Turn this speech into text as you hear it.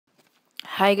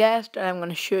Hi guys, today I'm going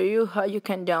to show you how you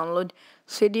can download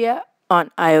Cydia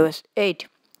on iOS 8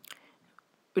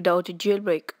 without a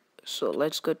jailbreak. So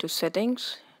let's go to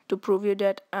settings. To prove you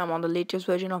that I'm on the latest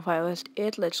version of iOS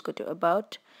 8, let's go to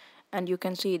about, and you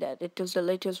can see that it is the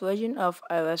latest version of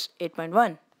iOS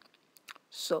 8.1.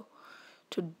 So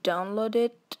to download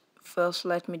it, first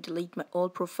let me delete my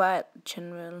old profile.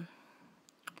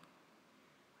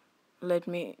 Let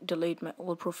me delete my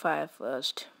old profile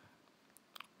first.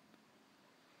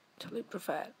 Delete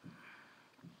profile.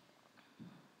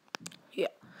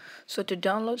 Yeah, so to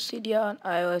download Cydia on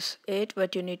iOS 8,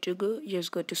 what you need to do,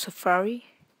 just go to Safari,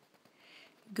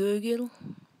 Google,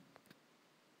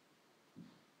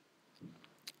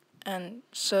 and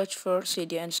search for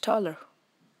Cydia installer,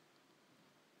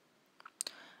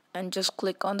 and just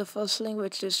click on the first link,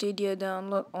 which is Cydia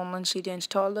download online Cydia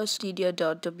installer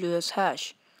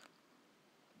cydia.ws#.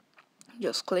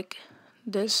 Just click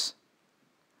this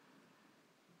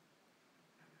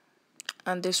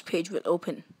and this page will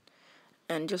open,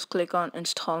 and just click on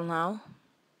install now,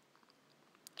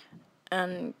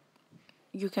 and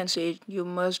you can see you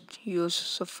must use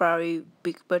Safari,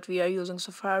 but we are using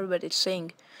Safari, but it's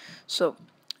saying so.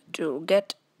 To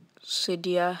get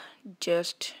Cydia,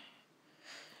 just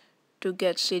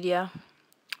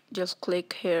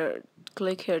click here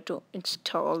to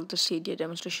install the Cydia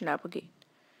demonstration app again.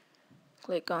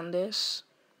 Click on this,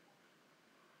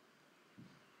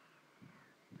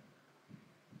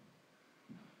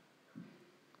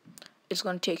 it's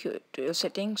going to take you to your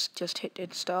settings. Just hit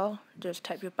install, just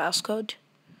type your passcode,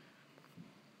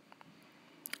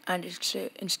 and it's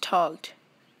install,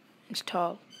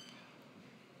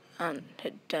 and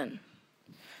hit done,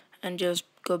 and just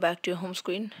go back to your home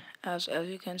screen. As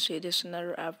you can see, this is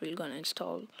another app we're gonna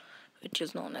install, which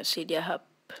is known as Cydia Hub,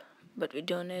 but we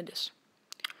don't need this.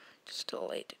 Just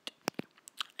delete it,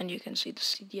 and you can see the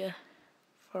Cydia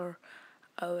for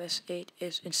iOS 8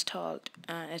 is installed,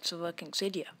 and it's a working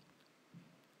Cydia.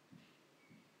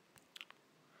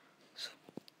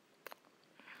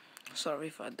 Sorry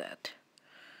for that.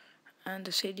 And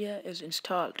the Cydia is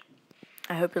installed.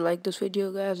 I hope you like this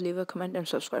video, guys. Leave a comment and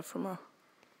subscribe for more.